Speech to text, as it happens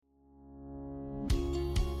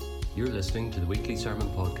You're listening to the weekly sermon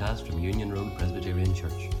podcast from Union Road Presbyterian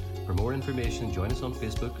Church. For more information, join us on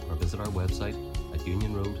Facebook or visit our website at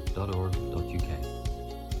unionroad.org.uk.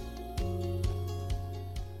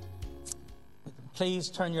 Please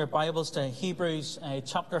turn your Bibles to Hebrews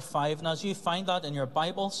chapter 5. And as you find that in your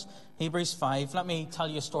Bibles, Hebrews 5, let me tell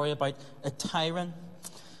you a story about Tyrone.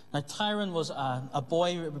 Now, Tyrone was a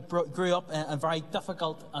boy who grew up in a very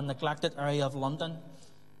difficult and neglected area of London.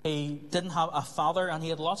 He didn't have a father, and he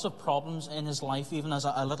had lots of problems in his life, even as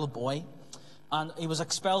a little boy. And he was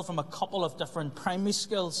expelled from a couple of different primary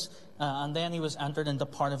schools, and then he was entered into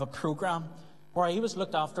part of a program where he was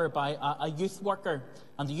looked after by a youth worker.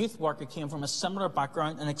 And the youth worker came from a similar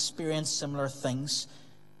background and experienced similar things.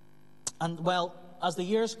 And, well, as the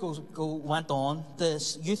years went on,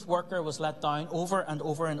 this youth worker was let down over and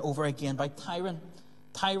over and over again by Tyrone.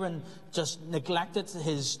 Tyrone just neglected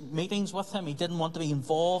his meetings with him. He didn't want to be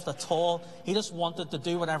involved at all. He just wanted to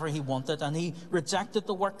do whatever he wanted, and he rejected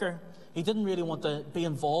the worker. He didn't really want to be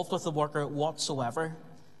involved with the worker whatsoever.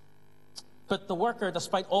 But the worker,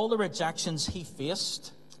 despite all the rejections he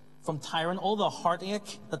faced from Tyrone, all the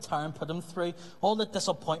heartache that Tyrone put him through, all the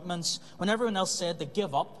disappointments, when everyone else said to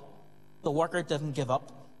give up, the worker didn't give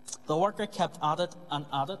up. The worker kept at it and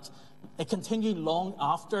at it. It continued long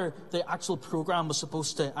after the actual program was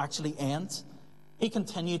supposed to actually end. He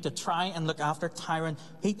continued to try and look after Tyrone.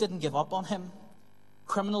 He didn't give up on him.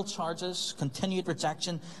 Criminal charges, continued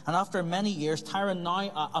rejection, and after many years, Tyrone,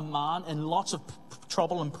 now a man in lots of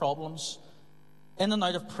trouble and problems, in and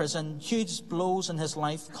out of prison, huge blows in his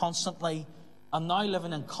life constantly, and now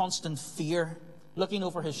living in constant fear, looking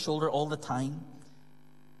over his shoulder all the time.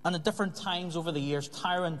 And at different times over the years,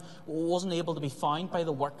 Tyrone wasn't able to be found by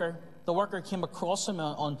the worker. The worker came across him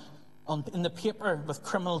in the paper with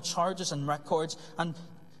criminal charges and records, and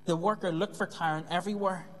the worker looked for Tyrone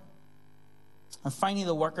everywhere. And finally,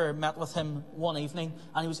 the worker met with him one evening,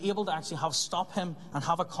 and he was able to actually stop him and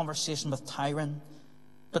have a conversation with Tyrone.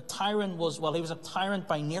 But Tyrone he was a tyrant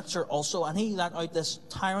by nature also, and he let out this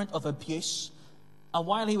tyrant of abuse. And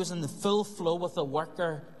while he was in the full flow with the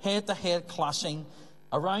worker, head-to-head clashing,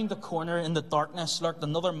 around the corner in the darkness lurked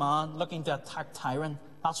another man looking to attack Tyrone.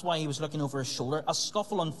 That's why he was looking over his shoulder. A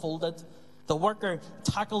scuffle unfolded. The worker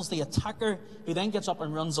tackles the attacker, who then gets up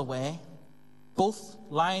and runs away. Both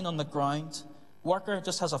lying on the ground. Worker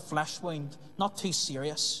just has a flesh wound, not too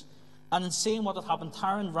serious. And in seeing what had happened,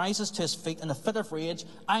 Tyrone rises to his feet in a fit of rage,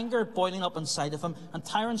 anger boiling up inside of him, and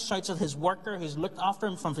Tyrone shouts at his worker, who's looked after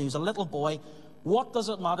him from when he was a little boy, "What does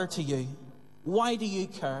it matter to you? Why do you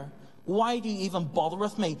care? Why do you even bother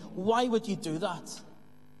with me? Why would you do that?"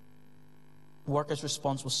 The worker's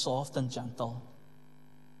response was soft and gentle.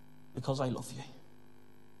 "Because I love you."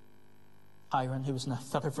 Tyrone, who was in a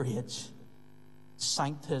fit of rage,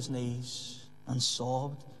 sank to his knees and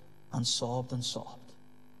sobbed and sobbed and sobbed.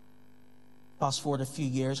 Fast forward a few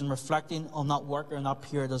years, and reflecting on that worker in that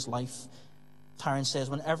period of his life, Tyrone says,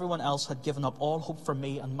 when everyone else had given up all hope for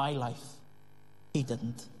me and my life, he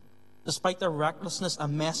didn't. Despite the recklessness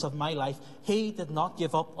and mess of my life, he did not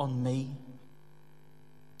give up on me.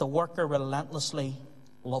 The worker relentlessly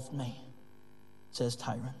loved me, says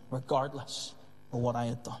Tyrone, regardless of what I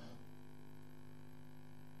had done.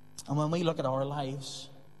 And when we look at our lives,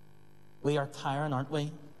 we are Tyrone, aren't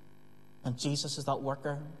we? And Jesus is that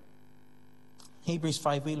worker. Hebrews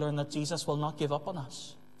 5, we learn that Jesus will not give up on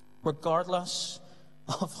us, regardless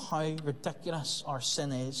of how ridiculous our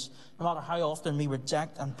sin is. No matter how often we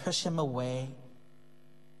reject and push him away,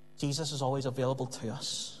 Jesus is always available to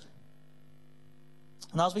us.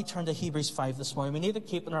 And as we turn to Hebrews 5 this morning, we need to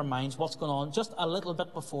keep in our minds what's going on just a little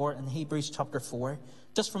bit before in Hebrews chapter 4,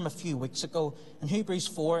 just from a few weeks ago. In Hebrews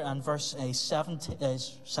 4 and verse 17,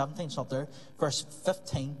 it's up there, verse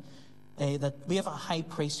 15, that we have a high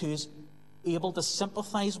priest who is able to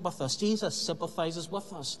sympathize with us. Jesus sympathizes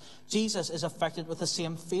with us. Jesus is affected with the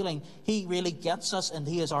same feeling. He really gets us, and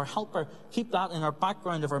he is our helper. Keep that in our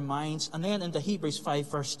background of our minds. And then into Hebrews 5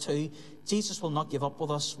 verse 2, Jesus will not give up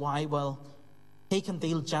with us. Why? Well, he can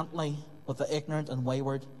deal gently with the ignorant and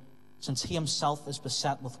wayward, since he himself is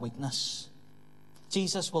beset with weakness.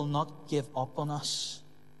 Jesus will not give up on us.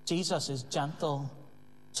 Jesus is gentle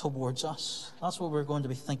towards us. That's what we're going to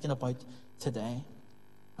be thinking about today.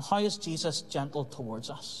 How is Jesus gentle towards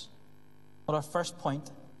us? Well, our first point,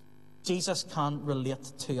 Jesus can relate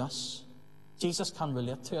to us. Jesus can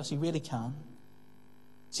relate to us. He really can.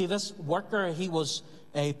 See, this worker, he was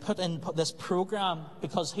put in this program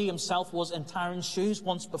because he himself was in Tyrone's shoes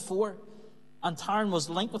once before. And Tyrone was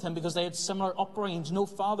linked with him because they had similar upbringings, no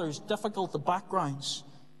fathers, difficult backgrounds.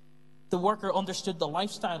 The worker understood the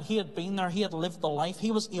lifestyle. He had been there. He had lived the life.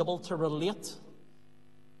 He was able to relate.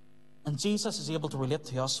 And Jesus is able to relate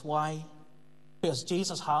to us. Why? Because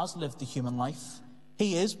Jesus has lived the human life.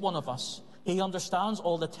 He is one of us. He understands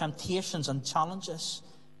all the temptations and challenges.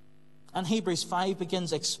 And Hebrews 5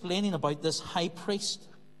 begins explaining about this high priest.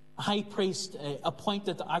 A high priest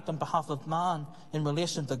appointed to act on behalf of man in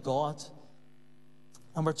relation to God.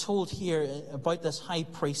 And we're told here about this high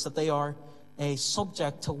priest that they are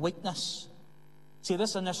subject to weakness. See,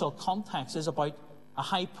 this initial context is about a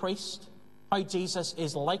high priest. How Jesus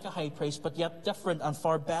is like a high priest, but yet different and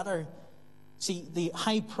far better. See, the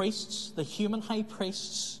high priests, the human high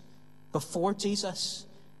priests before Jesus,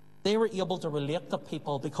 they were able to relate to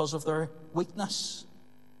people because of their weakness.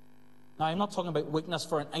 Now, I'm not talking about weakness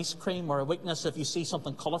for an ice cream or a weakness if you see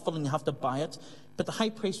something colourful and you have to buy it. But the high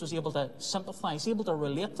priest was able to sympathise, able to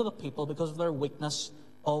relate to the people because of their weakness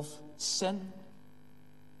of sin.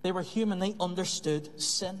 They were human, they understood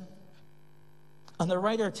sin. And the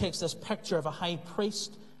writer takes this picture of a high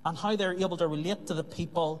priest and how they're able to relate to the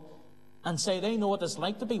people and say they know what it's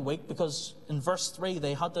like to be weak, because in verse 3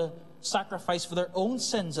 they had to sacrifice for their own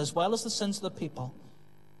sins as well as the sins of the people.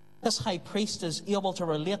 This high priest is able to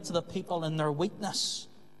relate to the people in their weakness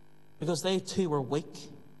because they too were weak.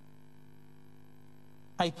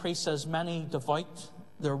 High priest says many devout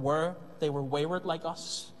they were wayward like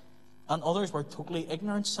us, and others were totally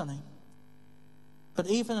ignorant, sinning. But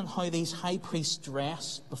even in how these high priests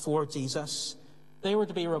dressed before Jesus, they were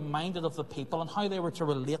to be reminded of the people and how they were to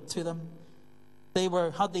relate to them. They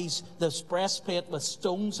had this breastplate with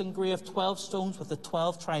stones engraved, 12 stones with the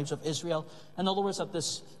 12 tribes of Israel. In other words, that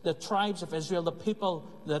the tribes of Israel, the people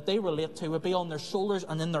that they relate to, would be on their shoulders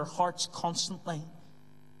and in their hearts constantly.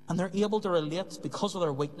 And they're able to relate because of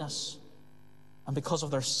their weakness and because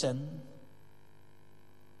of their sin.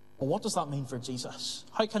 Well, what does that mean for Jesus?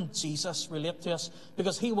 How can Jesus relate to us?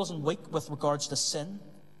 Because he wasn't weak with regards to sin.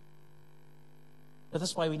 But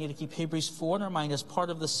this is why we need to keep Hebrews 4 in our mind as part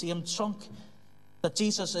of the same chunk. That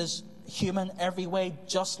Jesus is human every way,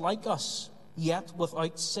 just like us, yet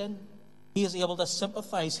without sin. He is able to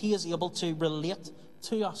sympathize. He is able to relate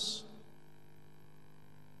to us.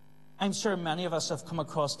 I'm sure many of us have come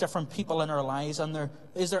across different people in our lives, and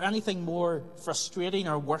is there anything more frustrating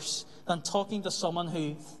or worse than talking to someone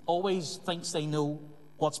who always thinks they know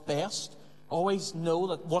what's best, always know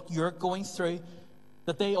that what you're going through,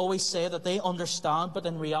 that they always say that they understand, but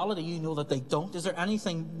in reality you know that they don't? Is there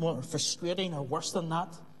anything more frustrating or worse than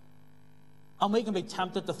that? And we can be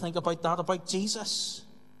tempted to think about that about Jesus.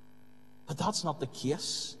 But that's not the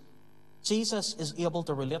case. Jesus is able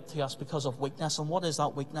to relate to us because of weakness. And what is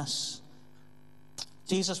that weakness?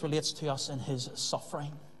 Jesus relates to us in his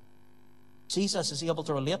suffering. Jesus is able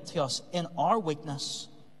to relate to us in our weakness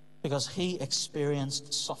because he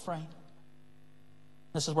experienced suffering.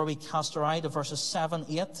 This is where we cast our eye to verses 7,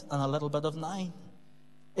 8, and a little bit of 9.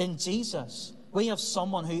 In Jesus, we have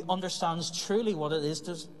someone who understands truly what it is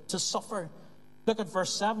to suffer. Look at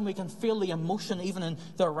verse 7. We can feel the emotion even in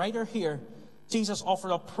the writer here. Jesus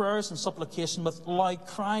offered up prayers and supplication with loud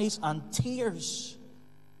cries and tears.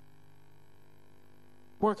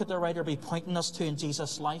 Where could the writer be pointing us to in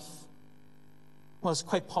Jesus' life? Well, it's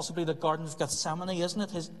quite possibly the Garden of Gethsemane, isn't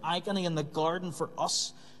it? His agony in the garden for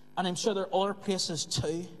us. And I'm sure there are other places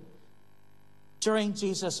too. During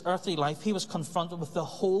Jesus' earthly life, he was confronted with the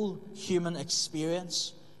whole human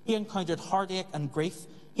experience. He encountered heartache and grief.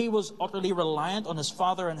 He was utterly reliant on his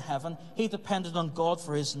Father in heaven. He depended on God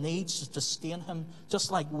for his needs to sustain him,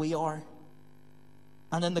 just like we are.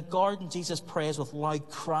 And in the garden, Jesus prays with loud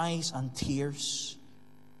cries and tears.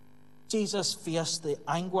 Jesus faced the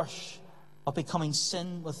anguish of becoming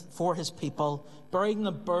sin for his people, bearing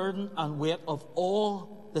the burden and weight of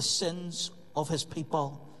all the sins of his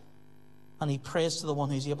people. And he prays to the one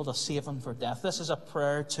who's able to save him from death. This is a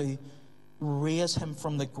prayer to raise him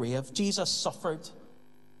from the grave. Jesus suffered.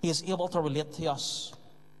 He is able to relate to us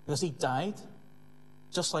because he died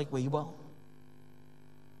just like we will.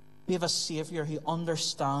 We have a Saviour who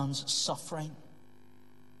understands suffering.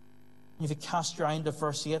 If you cast your eye into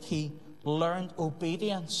verse 8, he learned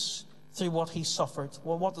obedience through what he suffered.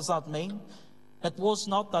 Well, what does that mean? It was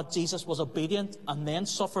not that Jesus was obedient and then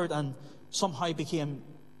suffered and somehow became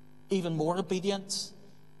even more obedient.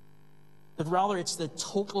 But rather it's the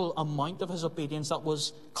total amount of his obedience that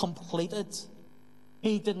was completed.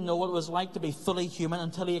 He didn't know what it was like to be fully human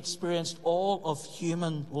until he experienced all of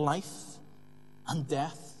human life and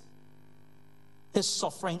death. His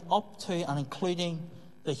suffering up to and including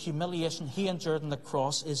the humiliation he endured on the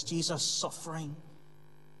cross is Jesus' suffering.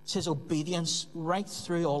 It's his obedience right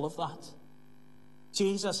through all of that.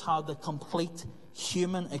 Jesus had the complete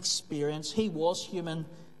human experience. He was human,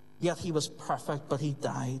 yet he was perfect, but he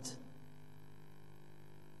died.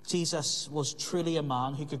 Jesus was truly a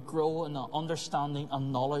man who could grow in the understanding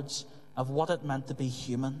and knowledge of what it meant to be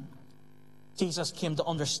human. Jesus came to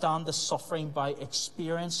understand the suffering by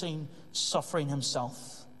experiencing suffering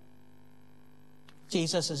himself.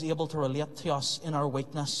 Jesus is able to relate to us in our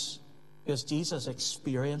weakness because Jesus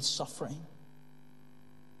experienced suffering.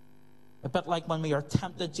 A bit like when we are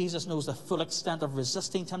tempted, Jesus knows the full extent of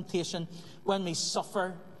resisting temptation. When we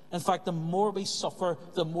suffer, in fact, the more we suffer,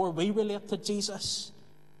 the more we relate to Jesus.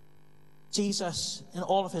 Jesus, in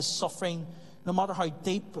all of his suffering, no matter how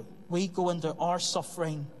deep we go into our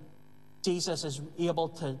suffering, Jesus is able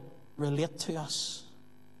to relate to us.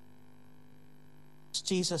 As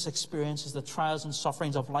Jesus experiences the trials and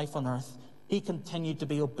sufferings of life on earth, he continued to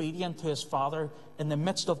be obedient to his Father in the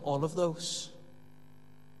midst of all of those.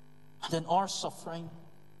 And in our suffering,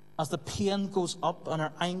 as the pain goes up and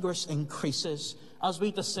our anguish increases, as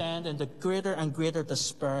we descend into greater and greater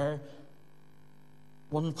despair,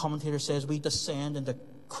 one commentator says we descend into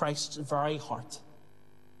Christ's very heart.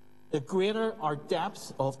 The greater our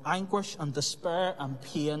depth of anguish and despair and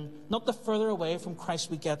pain, not the further away from Christ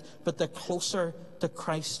we get, but the closer to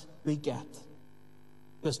Christ we get.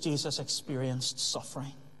 Because Jesus experienced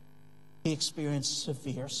suffering. He experienced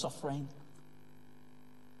severe suffering.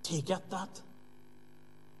 Do you get that?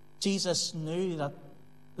 Jesus knew that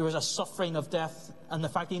there was a suffering of death, and the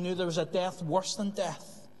fact he knew there was a death worse than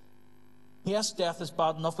death. Yes, death is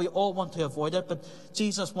bad enough. We all want to avoid it, but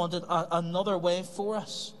Jesus wanted another way for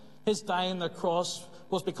us. His dying on the cross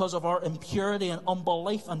was because of our impurity and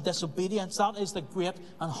unbelief and disobedience. That is the great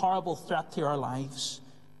and horrible threat to our lives.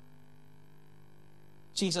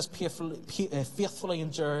 Jesus faithfully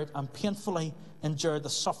endured and painfully endured the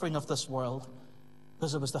suffering of this world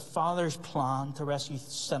because it was the Father's plan to rescue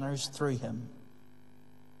sinners through him.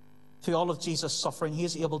 Through all of Jesus' suffering, he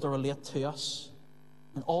is able to relate to us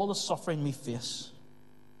in all the suffering we face.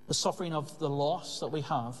 The suffering of the loss that we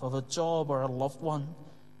have, of a job or a loved one,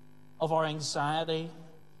 of our anxiety,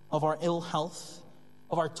 of our ill health,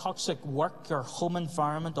 of our toxic work or home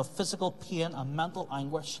environment, of physical pain and mental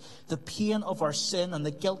anguish, the pain of our sin and the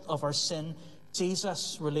guilt of our sin.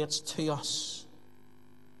 Jesus relates to us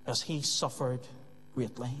as he suffered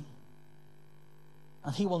greatly.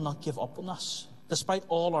 And he will not give up on us. Despite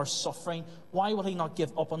all our suffering, why will he not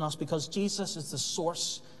give up on us? Because Jesus is the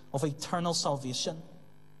source of eternal salvation.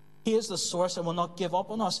 He is the source and will not give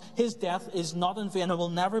up on us. His death is not in vain and will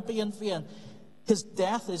never be in vain. His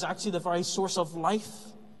death is actually the very source of life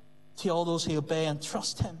to all those who obey and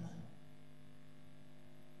trust him.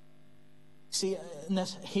 See, in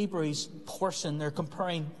this Hebrews portion, they're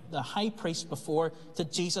comparing the high priest before to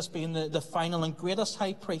Jesus being the final and greatest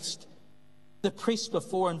high priest. The priests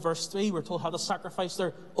before, in verse 3, were told how to sacrifice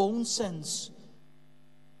their own sins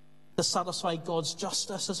to satisfy God's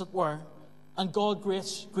justice, as it were. And God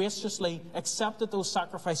graciously accepted those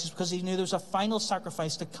sacrifices because he knew there was a final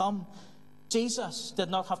sacrifice to come. Jesus did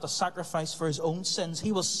not have to sacrifice for his own sins.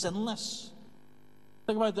 He was sinless.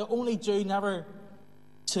 Think about it, the only Jew never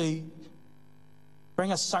to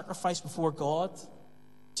bring a sacrifice before God.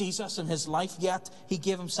 Jesus in his life, yet he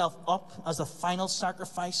gave himself up as the final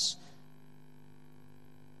sacrifice.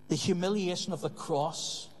 The humiliation of the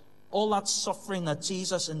cross, all that suffering that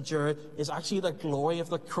Jesus endured is actually the glory of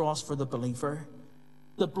the cross for the believer.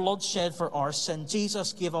 The blood shed for our sin.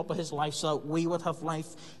 Jesus gave up his life so that we would have life.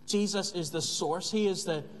 Jesus is the source. He is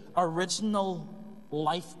the original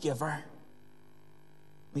life giver.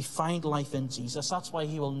 We find life in Jesus. That's why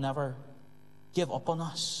he will never give up on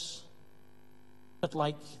us. But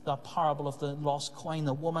like that parable of the lost coin,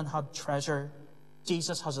 the woman had treasure.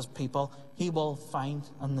 Jesus has his people. He will find,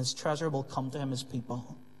 and his treasure will come to him, his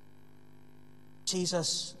people.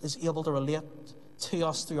 Jesus is able to relate to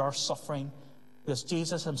us through our suffering because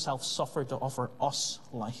Jesus himself suffered to offer us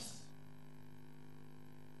life.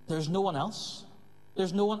 There's no one else.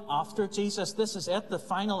 There's no one after Jesus. This is it, the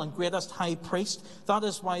final and greatest high priest. That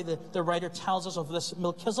is why the writer tells us of this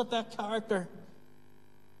Melchizedek character.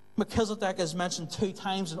 Melchizedek is mentioned 2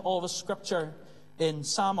 times in all of Scripture. In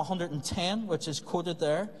Psalm 110, which is quoted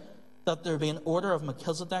there, that there be an order of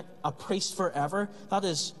Melchizedek, a priest forever. That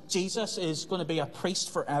is, Jesus is going to be a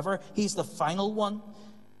priest forever. He's the final one.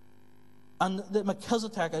 And the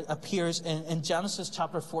Melchizedek appears in Genesis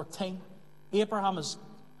chapter 14. Abraham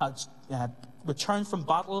has returned from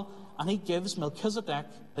battle, and he gives Melchizedek,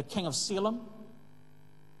 the king of Salem,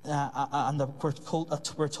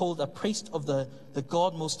 we're told a priest of the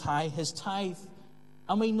God Most High, his tithe.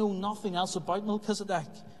 And we know nothing else about Melchizedek.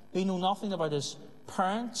 We know nothing about his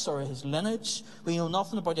parents or his lineage. We know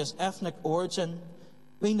nothing about his ethnic origin.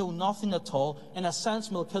 We know nothing at all. In a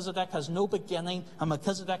sense, Melchizedek has no beginning and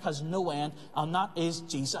Melchizedek has no end, and that is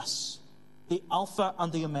Jesus. The Alpha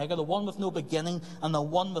and the Omega, the one with no beginning and the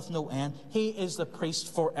one with no end. He is the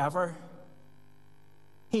priest forever.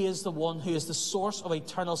 He is the one who is the source of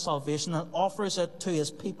eternal salvation and offers it to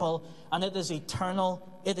his people. And it is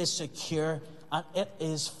eternal, it is secure, and it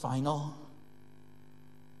is final.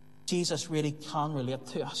 Jesus really can relate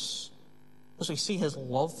to us, because we see his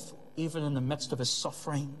love even in the midst of his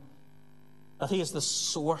suffering, that he is the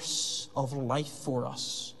source of life for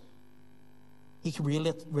us. He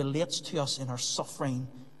relates to us in our suffering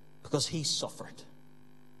because he suffered,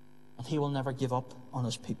 and he will never give up on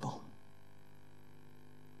his people.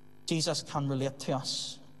 Jesus can relate to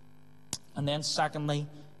us. And then secondly,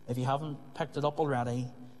 if you haven't picked it up already,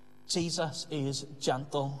 Jesus is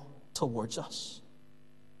gentle towards us.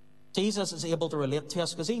 Jesus is able to relate to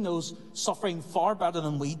us because he knows suffering far better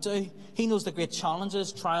than we do. He knows the great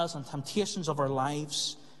challenges, trials, and temptations of our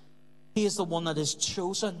lives. He is the one that is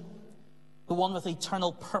chosen, the one with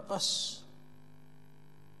eternal purpose.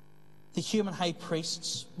 The human high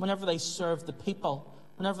priests, whenever they served the people,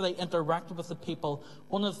 whenever they interacted with the people,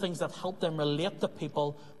 one of the things that helped them relate to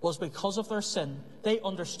people was because of their sin. They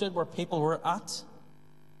understood where people were at.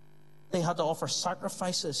 They had to offer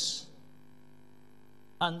sacrifices.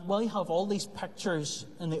 And we have all these pictures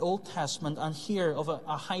in the Old Testament and here of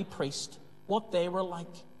a high priest, what they were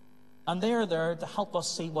like. And they are there to help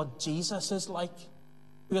us see what Jesus is like.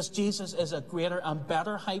 Because Jesus is a greater and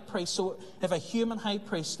better high priest. So if a human high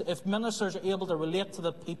priest, if ministers are able to relate to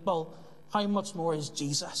the people, how much more is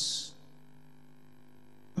Jesus?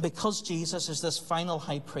 And because Jesus is this final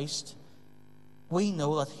high priest, we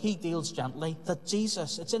know that he deals gently, that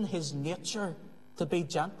Jesus, it's in his nature to be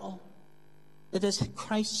gentle. It is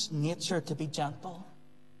Christ's nature to be gentle.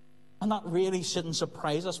 And that really shouldn't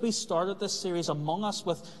surprise us. We started this series Among Us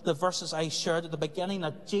with the verses I shared at the beginning,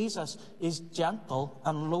 that Jesus is gentle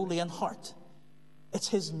and lowly in heart. It's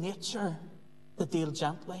his nature to deal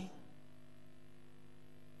gently.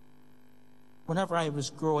 Whenever I was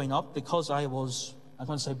growing up, because I was, I'm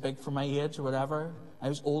going to say big for my age or whatever, I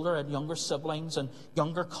was older, I had younger siblings and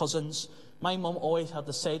younger cousins. My mum always had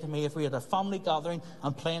to say to me, if we had a family gathering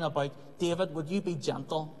and playing about, David, would you be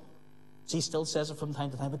gentle? She still says it from time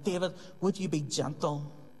to time, but David, would you be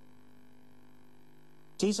gentle?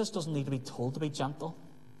 Jesus doesn't need to be told to be gentle.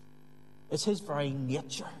 It's his very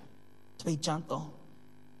nature to be gentle.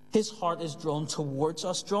 His heart is drawn towards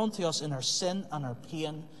us, drawn to us in our sin and our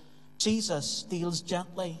pain. Jesus deals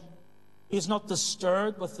gently. He is not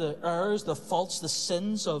disturbed with the errors, the faults, the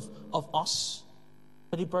sins of us,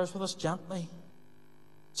 but he bears with us gently.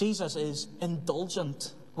 Jesus is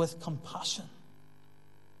indulgent with compassion.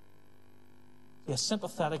 A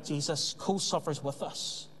sympathetic Jesus co-suffers with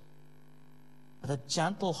us. But a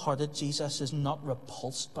gentle-hearted Jesus is not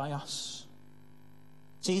repulsed by us.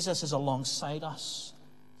 Jesus is alongside us.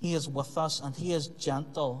 He is with us, and he is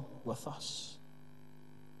gentle with us.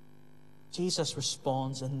 Jesus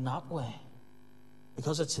responds in that way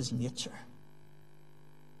because it's his nature.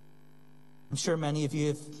 I'm sure many of you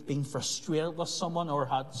have been frustrated with someone or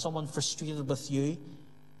had someone frustrated with you.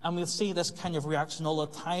 And we'll see this kind of reaction all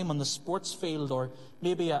the time on the sports field, or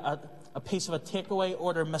maybe a piece of a takeaway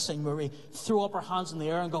order missing where we throw up our hands in the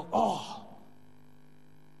air and go, oh!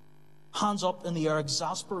 Hands up in the air,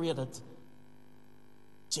 exasperated.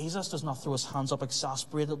 Jesus does not throw his hands up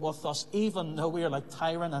exasperated with us, even though we are like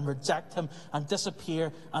Tyron and reject him and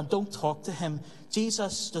disappear and don't talk to him.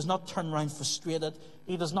 Jesus does not turn around frustrated.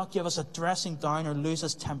 He does not give us a dressing down or lose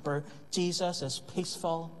his temper. Jesus is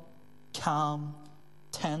peaceful, calm,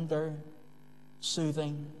 tender,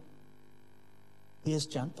 soothing. He is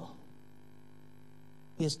gentle.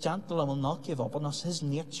 He is gentle and will not give up on us. His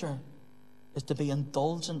nature is to be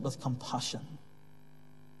indulgent with compassion.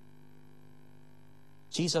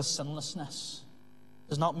 Jesus' sinlessness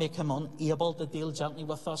does not make him unable to deal gently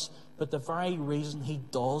with us, but the very reason he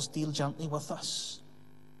does deal gently with us,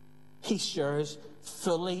 he shares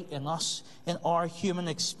fully in us, in our human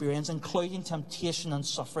experience, including temptation and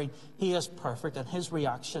suffering. He is perfect, and his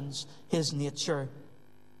reactions, his nature,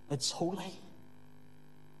 it's holy.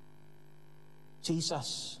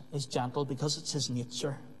 Jesus is gentle because it's his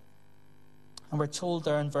nature. And we're told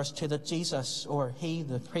there in verse 2 that Jesus, or he,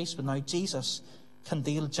 the priest, but now Jesus, can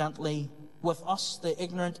deal gently with us, the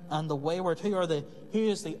ignorant and the wayward. Who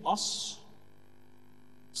is the us?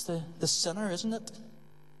 It's the sinner, isn't it?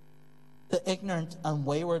 The ignorant and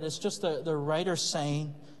wayward. It's just the writer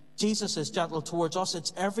saying Jesus is gentle towards us.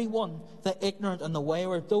 It's everyone, the ignorant and the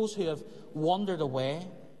wayward, those who have wandered away,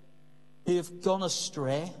 who have gone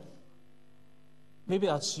astray. Maybe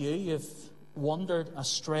that's you. You've wandered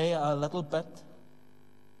astray a little bit.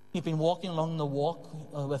 You've been walking along the walk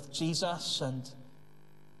with Jesus, and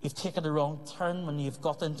you've taken a wrong turn when you've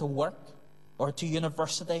got into work or to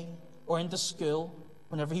university or into school,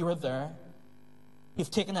 whenever you were there.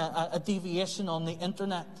 You've taken a deviation on the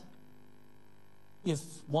internet. You've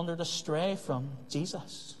wandered astray from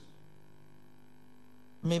Jesus.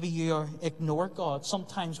 Maybe you ignore God.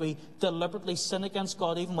 Sometimes we deliberately sin against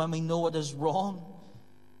God even when we know it is wrong.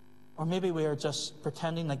 Or maybe we are just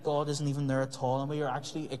pretending that God isn't even there at all, and we are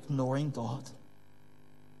actually ignoring God.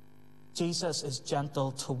 Jesus is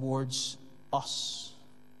gentle towards us.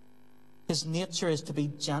 His nature is to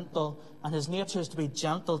be gentle, and his nature is to be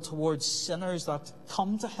gentle towards sinners that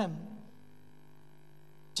come to him.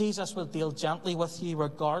 Jesus will deal gently with you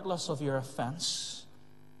regardless of your offense.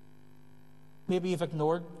 Maybe you've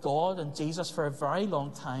ignored God and Jesus for a very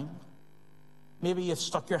long time. Maybe you've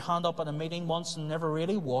stuck your hand up at a meeting once and never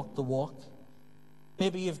really walked the walk.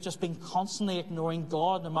 Maybe you've just been constantly ignoring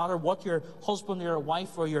God, no matter what your husband or your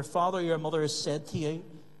wife or your father or your mother has said to you.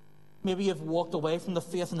 Maybe you've walked away from the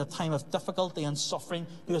faith in a time of difficulty and suffering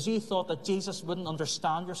because you thought that Jesus wouldn't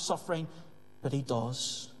understand your suffering, but he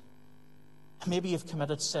does. Maybe you've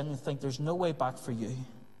committed sin and think there's no way back for you.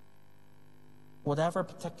 Whatever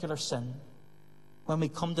particular sin, when we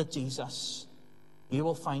come to Jesus, you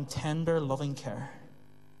will find tender, loving care.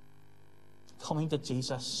 Coming to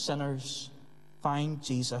Jesus, sinners, find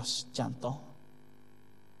Jesus gentle.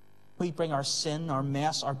 We bring our sin, our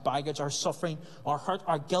mess, our baggage, our suffering, our hurt,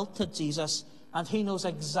 our guilt to Jesus, and he knows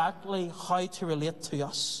exactly how to relate to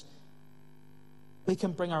us. We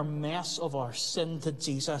can bring our mess of our sin to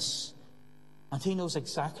Jesus, and he knows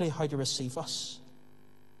exactly how to receive us.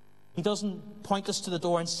 He doesn't point us to the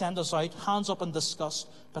door and send us out, hands up in disgust,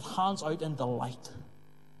 but hands out in delight.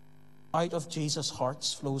 Out of Jesus' heart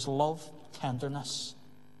flows love, tenderness.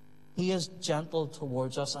 He is gentle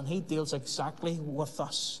towards us, and he deals exactly with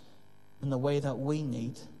us in the way that we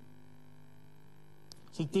need.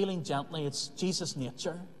 See, dealing gently, it's Jesus'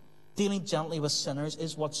 nature. Dealing gently with sinners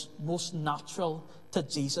is what's most natural to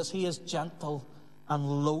Jesus. He is gentle and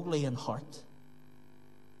lowly in heart.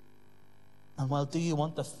 And well, do you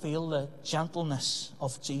want to feel the gentleness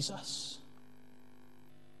of Jesus?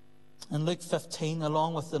 In Luke 15,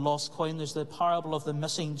 along with the lost coin, there's the parable of the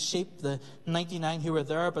missing sheep, the 99 who were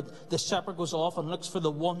there, but the shepherd goes off and looks for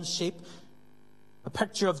the one sheep. A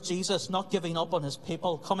picture of Jesus not giving up on his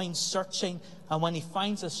people, coming searching, and when he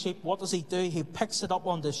finds his sheep, what does he do? He picks it up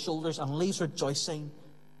on his shoulders and leaves rejoicing.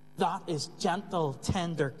 That is gentle,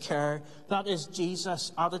 tender care. That is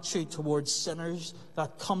Jesus' attitude towards sinners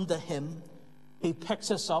that come to him. He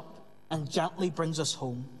picks us up and gently brings us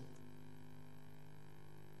home.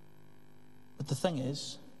 But the thing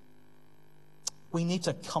is, we need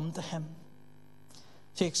to come to him.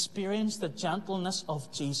 To experience the gentleness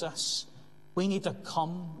of Jesus, we need to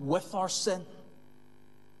come with our sin.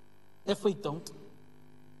 If we don't,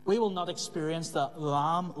 we will not experience the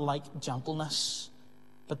lamb-like gentleness,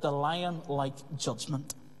 but the lion-like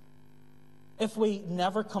judgment. If we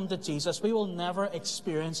never come to Jesus, we will never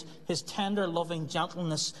experience his tender, loving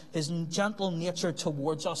gentleness, his gentle nature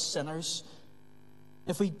towards us sinners.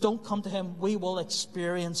 If we don't come to him, we will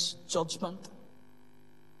experience judgment.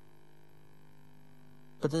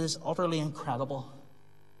 But it is utterly incredible.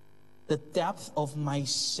 The depth of my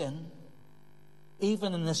sin,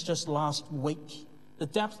 even in this just last week, the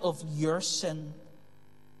depth of your sin,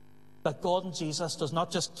 that God and Jesus does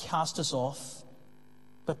not just cast us off,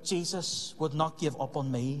 but Jesus would not give up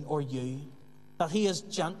on me or you. That he is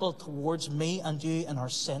gentle towards me and you in our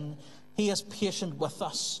sin. He is patient with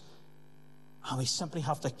us. And we simply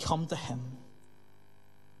have to come to him.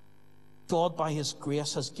 God, by his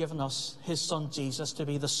grace, has given us his son Jesus to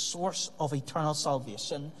be the source of eternal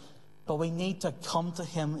salvation. But we need to come to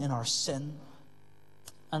him in our sin.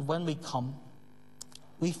 And when we come,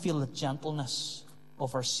 we feel the gentleness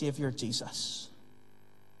of our Savior Jesus.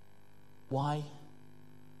 Why?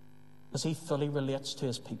 Because he fully relates to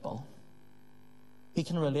his people. He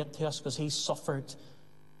can relate to us because he suffered,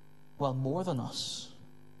 well, more than us.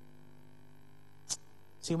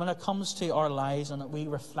 See, when it comes to our lives and we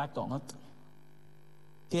reflect on it,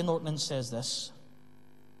 Dane Ortland says this: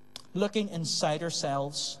 looking inside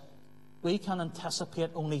ourselves, we can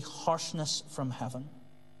anticipate only harshness from heaven.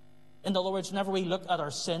 In other words, whenever we look at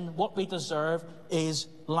our sin, what we deserve is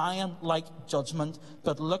lion-like judgment.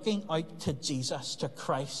 But looking out to Jesus, to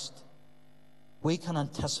Christ, we can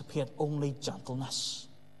anticipate only gentleness.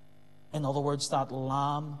 In other words, that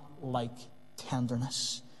lamb-like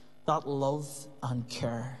tenderness, that love and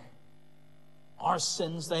care. Our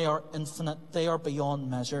sins, they are infinite, they are beyond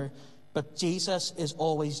measure. But Jesus is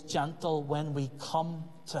always gentle when we come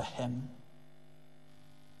to him.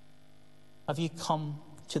 Have you come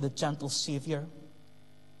to the gentle Savior?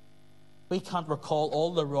 We can't recall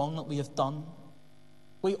all the wrong that we have done.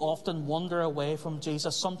 We often wander away from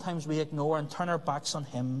Jesus. Sometimes we ignore and turn our backs on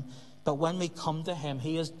him. But when we come to him,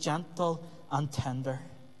 he is gentle and tender.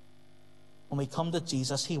 When we come to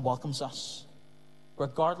Jesus, he welcomes us,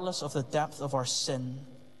 regardless of the depth of our sin,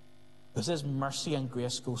 because his mercy and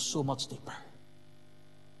grace go so much deeper.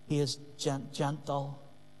 He is gentle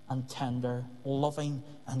and tender, loving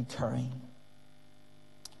and caring.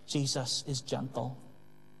 Jesus is gentle,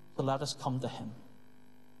 so let us come to him.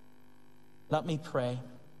 Let me pray,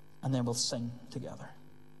 and then we'll sing together.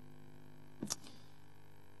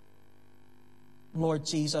 Lord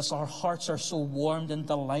Jesus, our hearts are so warmed in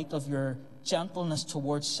the light of your gentleness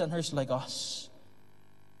towards sinners like us.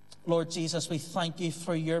 Lord Jesus, we thank you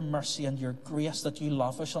for your mercy and your grace that you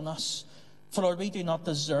lavish on us. For Lord, we do not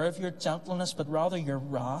deserve your gentleness, but rather your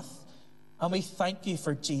wrath. And we thank you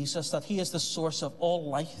for Jesus, that he is the source of all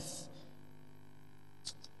life.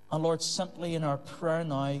 And Lord, simply in our prayer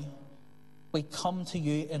now, we come to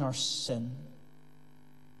you in our sin.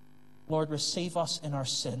 Lord, receive us in our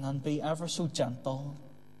sin and be ever so gentle.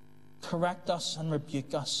 Correct us and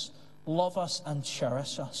rebuke us. Love us and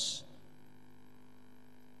cherish us.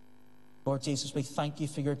 Lord Jesus, we thank you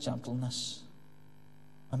for your gentleness.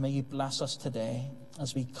 And may you bless us today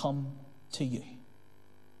as we come to you.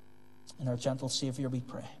 In our gentle Savior we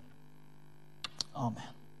pray. Amen.